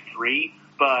PS3,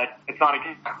 but it's not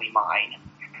exactly mine.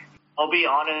 I'll be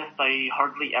honest, I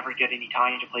hardly ever get any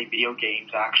time to play video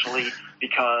games, actually,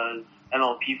 because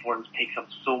MLP Forums takes up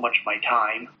so much of my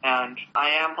time. And I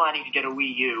am planning to get a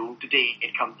Wii U the day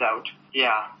it comes out.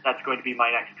 Yeah, that's going to be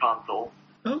my next console.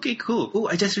 Okay, cool. Oh,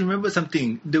 I just remembered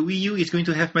something. The Wii U is going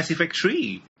to have Mass Effect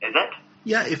 3. Is it?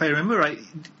 Yeah, if I remember right,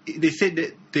 they said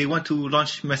that they want to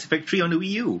launch Mass Effect 3 on the Wii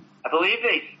U. I believe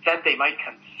they said they might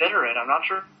consider it. I'm not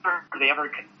sure if they ever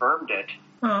confirmed it.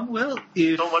 Well,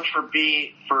 if... So much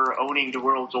for owning the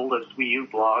world's oldest Wii U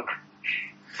blog.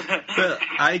 Well,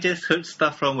 I just heard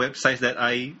stuff from websites that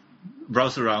I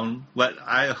browse around, but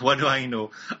what do I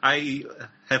know? I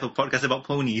have a podcast about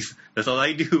ponies. That's all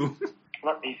I do.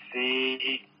 Let me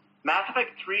see. Mass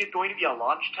Effect 3 is going to be a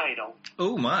launch title.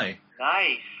 Oh my.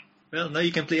 Nice. Well, now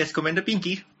you can play as Commander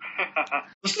Pinky.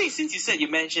 Actually, since you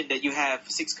mentioned that you have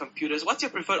 6 computers, what's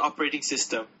your preferred operating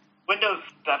system? Windows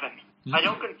 7. I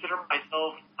don't consider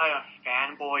myself a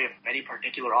fanboy of any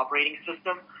particular operating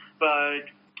system, but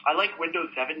I like Windows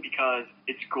 7 because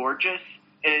it's gorgeous,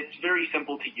 it's very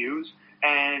simple to use,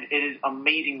 and it is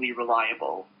amazingly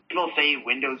reliable. People say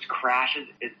Windows crashes,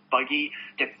 it's buggy,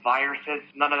 gets viruses,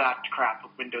 none of that crap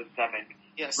with Windows 7.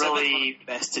 Yeah, 7's one of really, the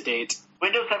best to date.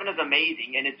 Windows 7 is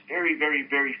amazing, and it's very, very,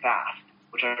 very fast,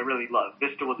 which I really love.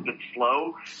 Vista was a bit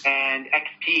slow, and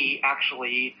XP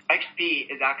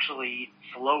is actually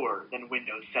slower than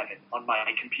Windows 7 on my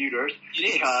computers It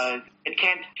is. because it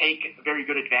can't take very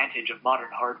good advantage of modern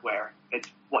hardware. It's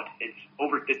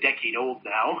over the decade old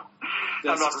now.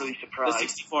 I'm not really surprised. The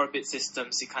 64-bit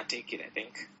systems, you can't take it, I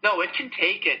think. No, it can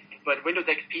take it, but Windows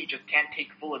XP just can't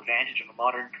take full advantage of a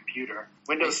modern computer.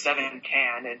 Windows 7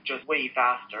 can, and just way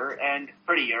faster and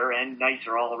prettier and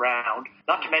nicer all around.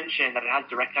 Not to mention that it has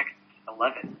DirectX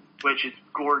 11, which is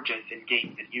gorgeous in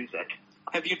games that use it.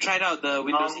 Have you tried out the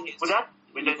Windows 8? Was that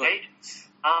Windows 8?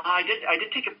 I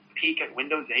did take a peek at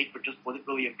Windows 8, but just wasn't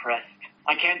really impressed.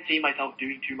 I can't see myself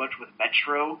doing too much with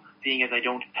Metro, seeing as I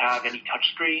don't have any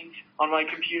touchscreens on my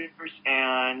computers.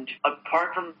 And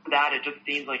apart from that, it just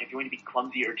seems like it's going to be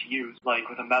clumsier to use, like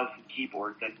with a mouse and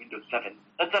keyboard, than Windows 7.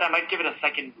 That said, I might give it a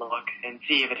second look and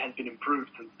see if it has been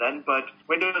improved since then, but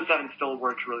Windows 7 still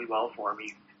works really well for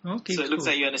me. Okay, So it looks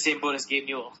like you're in the same boat as Gabe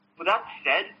Newell. With that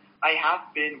said, I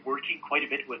have been working quite a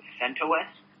bit with CentOS,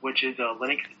 which is a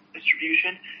Linux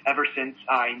distribution, ever since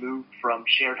I moved from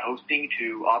shared hosting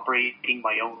to operating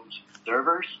my own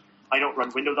servers. I don't run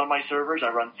Windows on my servers, I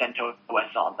run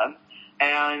CentOS on them.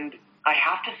 And I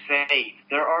have to say,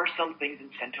 there are some things in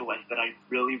CentOS that I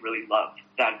really, really love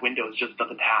that Windows just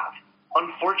doesn't have.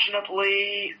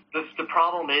 Unfortunately, the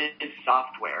problem is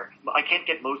software. I can't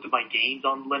get most of my games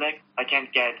on Linux. I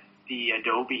can't get the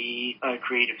Adobe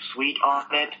Creative Suite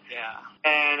on it. Yeah.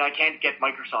 And I can't get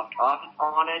Microsoft Office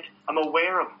on it. I'm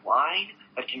aware of Wine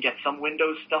that can get some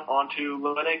Windows stuff onto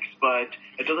Linux, but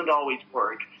it doesn't always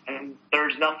work. And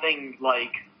there's nothing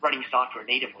like running software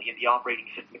natively in the operating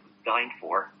system it was designed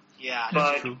for. Yeah.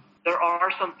 But there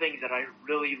are some things that I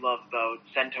really love about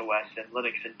CentOS and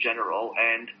Linux in general,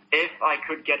 and if I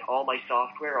could get all my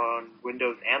software on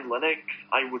Windows and Linux,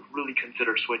 I would really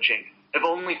consider switching. If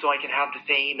only so I can have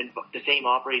the same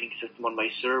operating system on my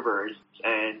servers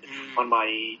and on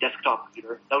my desktop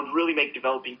computer. That would really make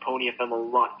developing PonyFM a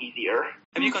lot easier.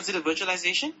 Have you considered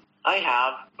virtualization? I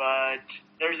have, but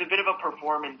there's a bit of a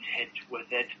performance hit with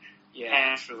it.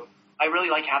 Yeah, and true. I really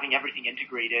like having everything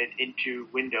integrated into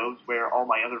Windows where all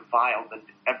my other files and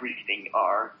everything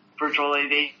are.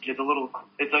 Virtualization is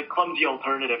it's a clumsy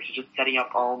alternative to just setting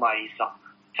up my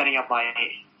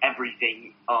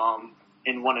everything,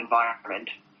 in one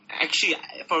environment. Actually,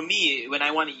 for me, when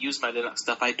I want to use my Linux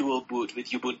stuff, I dual boot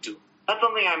with Ubuntu. That's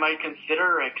something I might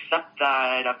consider, except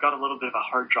that I've got a little bit of a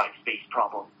hard drive space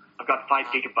problem. I've got 5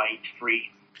 gigabytes free.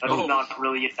 That's not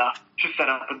really enough to set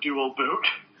up a dual boot.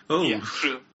 Oh, Yeah,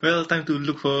 true. Well, time to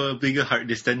look for a bigger hard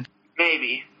disk then.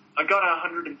 Maybe. I've got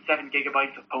 107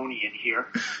 gigabytes of Pony in here.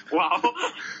 Wow.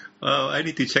 I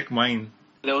need to check mine.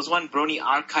 There was one Brony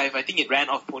archive. I think it ran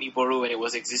off Ponyboro when it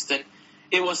was existent.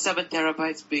 It was 7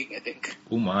 terabytes big, I think.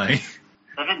 Oh my.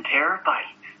 7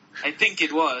 terabytes. I think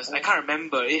it was. I can't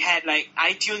remember. It had like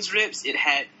iTunes rips. It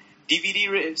had DVD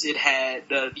rips. It had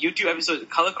the YouTube episodes,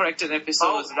 color corrected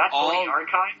episodes. Oh, that's Pony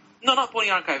Archive? No, not Pony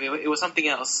Archive. It was something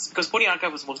else. Because Pony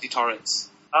Archive was mostly torrents.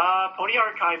 Pony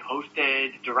Archive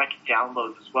hosted direct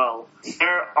downloads as well.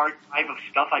 Their archive of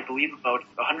stuff, I believe, about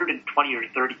 120 or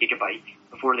 30 gigabytes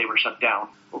before they were shut down.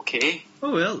 Okay.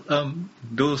 Oh well,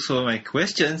 those were my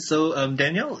questions. So,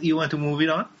 Daniel, you want to move it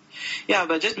on? Yeah,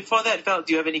 but just before that, Fel,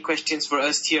 do you have any questions for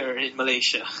us here in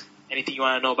Malaysia? Anything you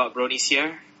want to know about Bronies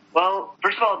here? Well,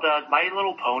 first of all, does My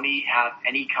Little Pony have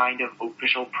any kind of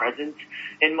official presence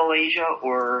in Malaysia,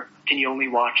 or can you only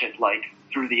watch it, like,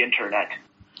 through the internet?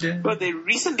 Yeah. Well, they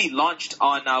recently launched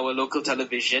on our local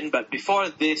television, but before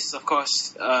this, of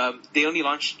course, they only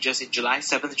launched just in July,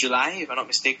 7th July, if I'm not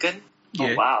mistaken. Yeah.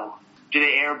 Oh, wow. Do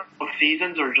they air both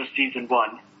seasons or just season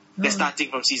 1? They're starting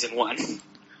from season 1.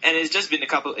 And it's just been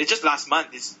it's just last month,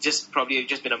 it's probably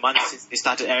been a month since they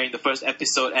started airing the first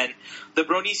episode, and the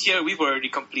Bronies here, we've already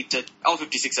completed all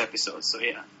 56 episodes, so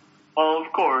yeah. Well,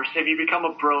 of course, if you become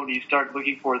a Brony, start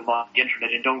looking for them on the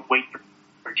internet and don't wait for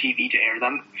TV to air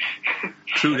them.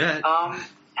 True that.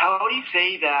 How do you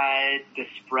say that the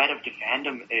spread of the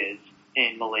fandom is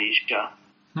in Malaysia?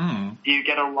 Do you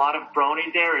get a lot of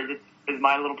Bronies there? Is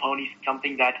My Little Pony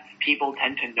something that people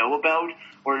tend to know about?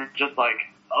 Or just like,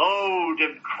 oh,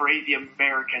 them crazy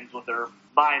Americans with their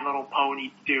My Little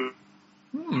Pony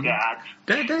dads?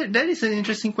 That is an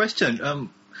interesting question.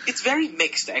 It's very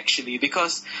mixed, actually,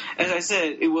 because, as I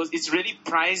said, it's really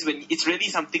prized when it's really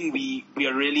something we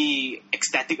are really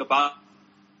ecstatic about.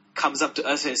 Comes up to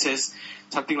us and says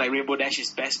something like Rainbow Dash is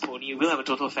best pony. We'll have a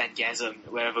total fangasm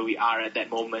wherever we are at that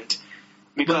moment.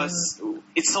 because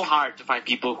it's so hard to find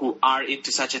people who are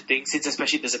into such a thing, since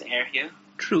especially it doesn't air here.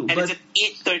 True, And but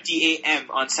it's at 8:30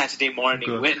 a.m. on Saturday morning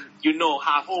God. when you know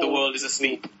half the world is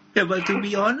asleep. yeah, but to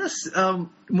be honest,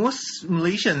 most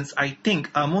Malaysians, I think,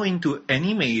 are more into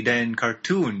anime than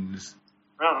cartoons.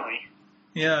 Really?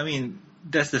 Yeah, I mean,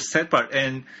 that's the sad part.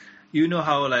 And you know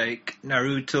how like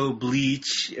Naruto,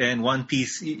 Bleach, and One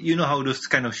Piece, you know how those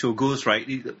kind of show goes, right?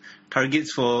 It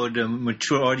targets for the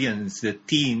mature audience, the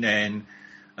teen and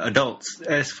adults.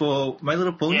 As for My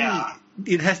Little Pony, Yeah.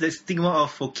 it has that stigma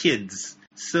of for kids.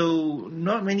 So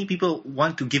not many people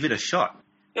want to give it a shot.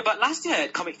 Yeah, but last year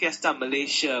at Comic Fiesta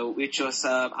Malaysia, which was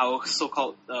our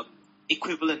so-called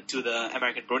equivalent to the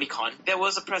American BronyCon, there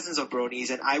was a presence of bronies,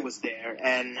 and I was there,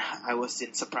 and I was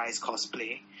in surprise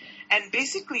cosplay. And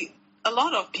basically, a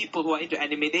lot of people who are into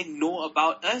anime, they know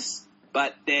about us,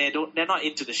 but they're not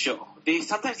into the show. They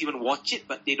sometimes even watch it,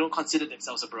 but they don't consider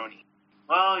themselves a brony.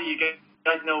 Well, you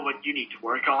guys know what you need to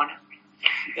work on.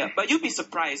 Yeah, but you'd be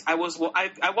surprised. I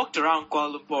walked around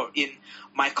Kuala Lumpur in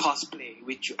my cosplay,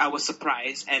 which I was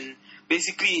surprised. And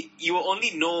basically, you will only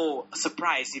know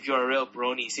surprise if you're a real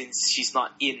brony, since she's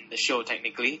not in the show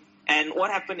technically. And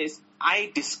what happened is, I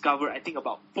discovered, I think,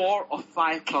 about 4 or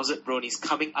 5 closet bronies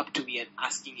coming up to me and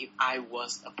asking if I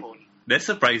was a pony. That's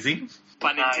surprising.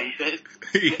 Pun Nice. intended.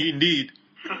 Indeed.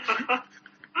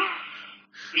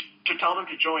 You should tell them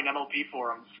to join MLP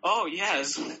forums. Oh,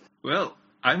 yes. Well,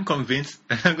 I'm convinced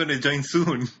I'm going to join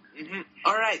soon.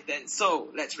 All right, then. So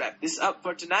let's wrap this up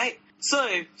for tonight. So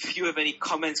if you have any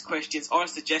comments, questions, or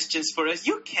suggestions for us,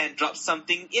 you can drop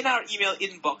something in our email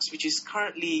inbox, which is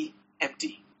currently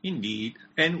empty. Indeed.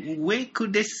 And where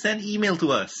could they send email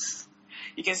to us?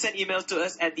 You can send emails to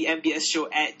us at the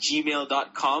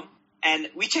mbsshow@gmail.com. And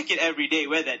we check it every day.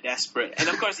 We're that desperate. And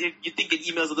of course, if you think an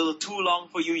email's a little too long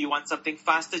for you, you want something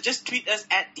faster, just tweet us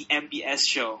at the MBS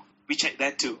Show. We check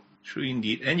that too. True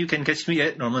indeed. And you can catch me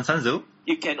at Norman Sanzo.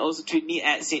 You can also tweet me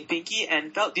at St. Pinky.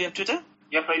 And Felt, do you have Twitter?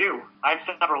 Yes, I do. I have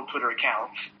several Twitter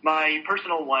accounts. My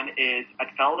personal one is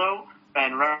at Feldo,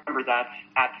 and remember that's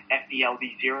at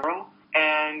FBLD0.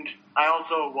 And I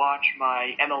also watch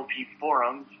my MLP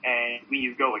forums and Wii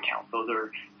U Go account. Those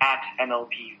are at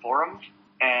MLP forums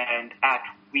and at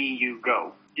Wii U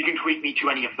Go. You can tweet me to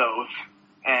any of those,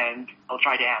 and I'll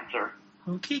try to answer.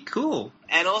 Okay, cool.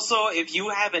 And also, if you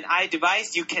have an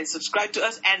iDevice, you can subscribe to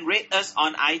us and rate us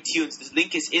on iTunes. The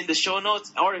link is in the show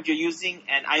notes. Or if you're using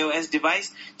an iOS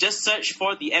device, just search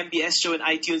for the MBS Show in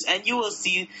iTunes and you will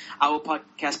see our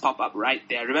podcast pop up right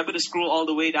there. Remember to scroll all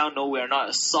the way down. No, we're not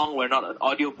a song. We're not an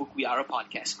audiobook. We are a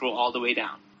podcast. Scroll all the way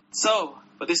down. So,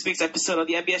 for this week's episode of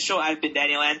the MBS Show, I've been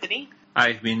Daniel Anthony.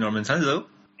 I've been Norman Sanzo.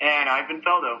 And I've been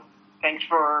Feldo. Thanks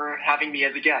for having me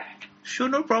as a guest. Sure,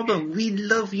 no problem. We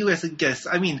love you as a guest.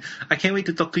 I mean, I can't wait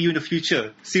to talk to you in the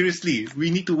future. Seriously, we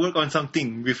need to work on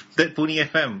something with that Pony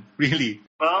FM. Really.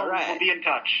 Well, All right. we'll be in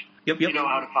touch. Yep. You know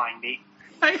how to find me.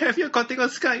 I have your contact on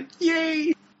Skype.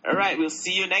 Yay! All right, we'll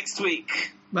see you next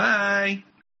week. Bye.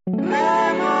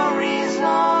 Memories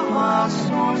of a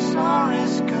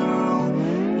sorceress girl,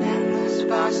 and this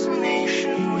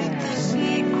fascination with the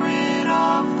secret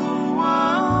of the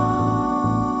world.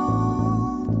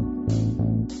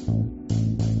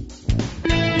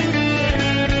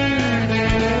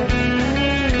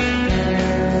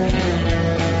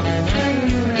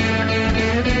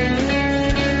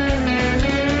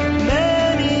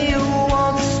 Many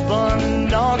once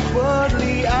spun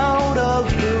awkwardly out of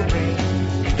the ring.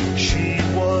 She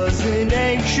was an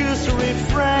anxious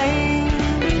refrain.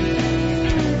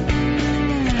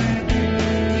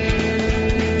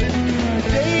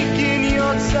 Taking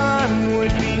your time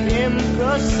would be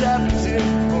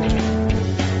imperceptible.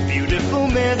 Beautiful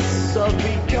myths of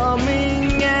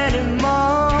becoming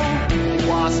animal.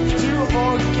 Wasp to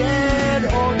forget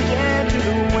or get to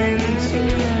the winter.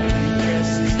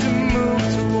 Guesses to move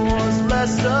towards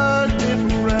lesser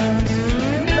difference.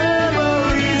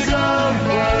 Memories of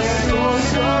a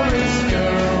sorceress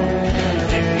girl,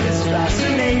 and this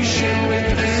fascination with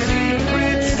the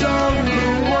secrets of the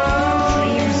world.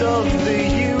 Dreams of the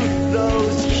youth,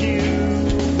 those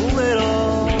cute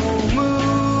little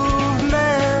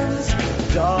movements,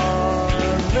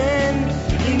 darling,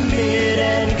 emit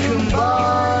and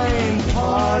combine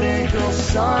particle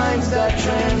signs that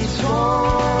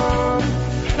transform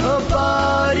a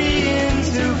body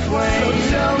into flame. So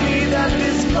tell me that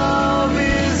this love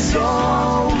is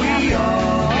all we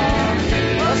are.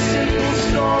 A simple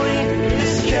story,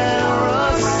 this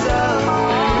carousel.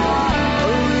 A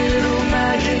little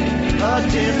magic, a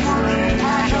different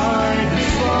kind.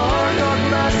 Spark of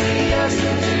massy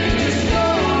essence,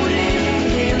 exploding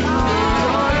in the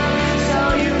dark. It's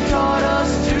how you taught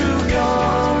us to go.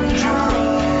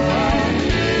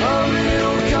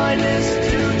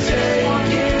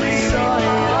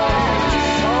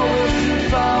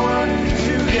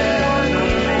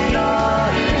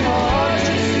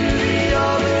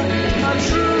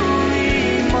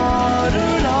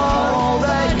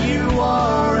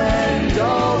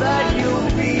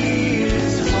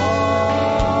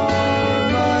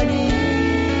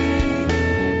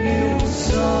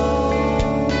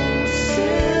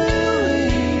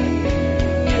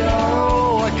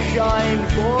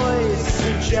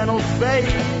 gentle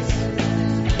phase.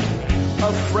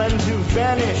 A friend who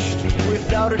vanished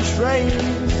without a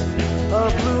trace.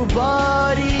 A blue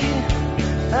body,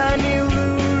 an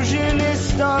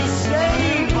illusionist on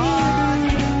stage.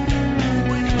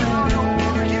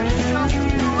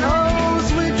 Knows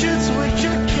which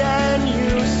can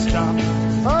you stop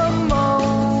a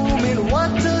moment? What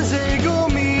does ego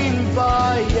mean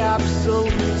by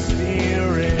absolute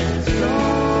spirit?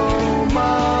 So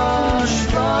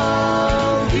much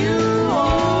love you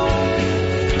all.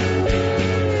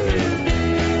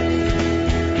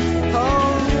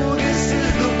 Oh, this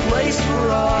is the place for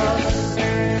us.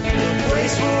 The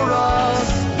place for us.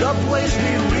 The place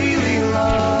we really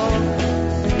love.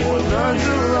 Or learn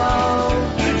to love.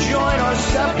 To join our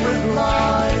separate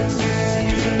lives.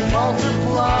 Seize and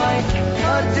multiply.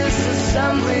 A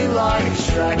disassembly line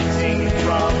extracting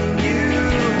from you.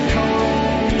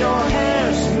 Comb your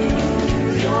hair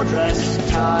smooth. Your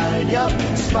dress tied up.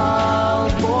 Smile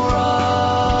for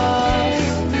us.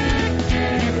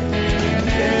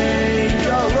 Take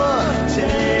a look.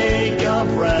 Take a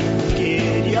breath.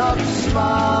 Giddy up.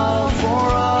 Smile for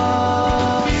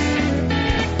us.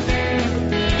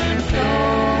 So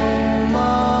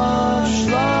much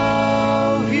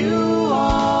love you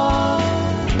all.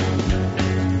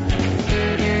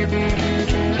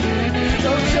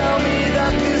 Don't tell me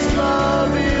that this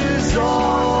love is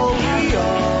all we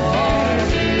are.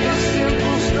 A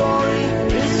simple story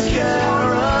is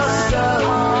carousel.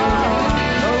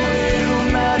 A little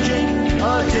magic, a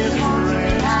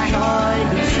different kind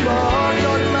of spark.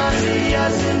 Don't last the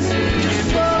essence, just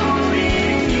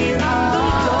floating in the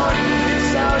dark.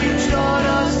 It's how you taught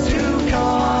us to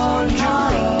conjure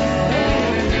up.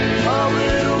 A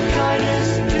little kindness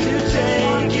to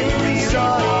take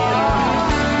inside.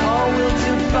 Our will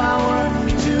to power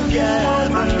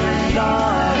together,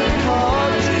 not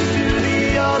apart. Just to the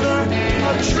other,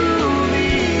 a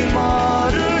truly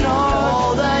modern.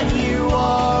 All that you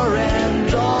are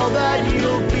and all that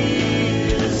you'll be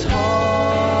is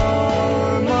harmony.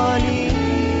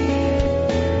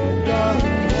 Come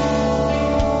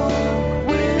walk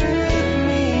with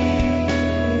me.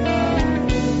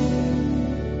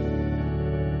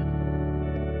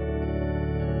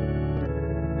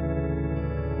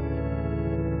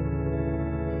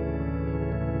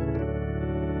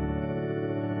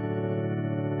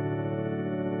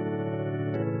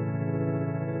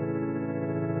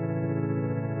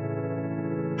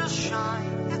 Just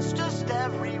shine, it's just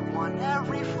everyone,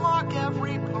 every flock,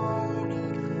 every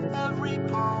pony, every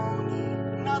pony.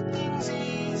 Nothing's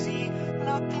easy,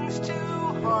 nothing's too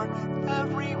hard.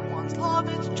 Everyone's love,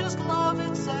 it's just love,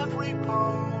 it's every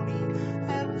pony,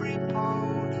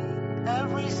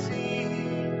 every seed.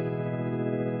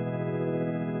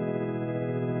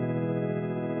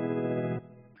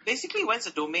 Basically, once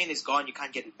a domain is gone, you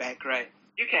can't get it back, right?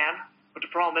 You can, but the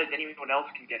problem is anyone else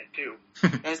can get it too.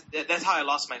 That's how I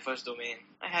lost my first domain.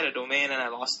 I had a domain and I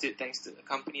lost it thanks to the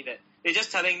company that they're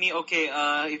just telling me, okay,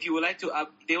 if you would like to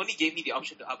they only gave me the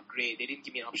option to upgrade. They didn't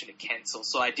give me an option to cancel.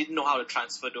 So I didn't know how to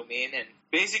transfer domain and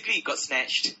basically it got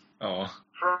snatched. Oh.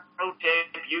 Pro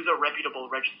tip, use a reputable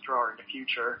registrar in the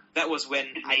future. That was when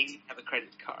I didn't have a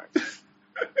credit card.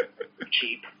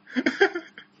 Cheap.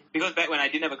 Because back when I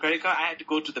didn't have a credit card, I had to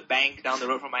go to the bank down the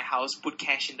road from my house, put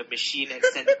cash in the machine and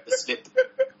send them the slip.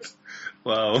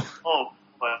 Wow. Oh,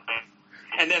 well,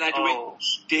 And then I had to wait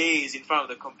days in front of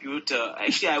the computer.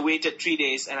 Actually, I waited 3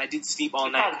 days and I did sleep all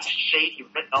it night. has shady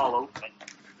written all over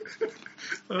it.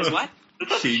 It's what? It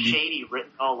has Shady. shady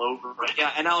written all over it.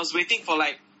 Yeah, and I was waiting for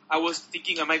I was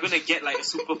thinking, am I going to get a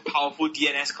super powerful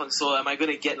DNS console? Am I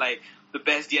going to get the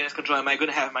best DNS control? Am I going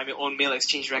to have my own mail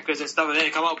exchange records and stuff? And then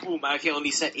it come out, boom, I can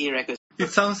only set A records. It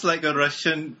sounds like a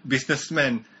Russian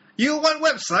businessman. You want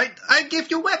website? I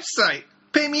give you website.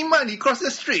 Pay me money, cross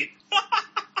the street.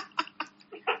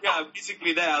 Yeah,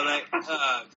 basically that. I was like,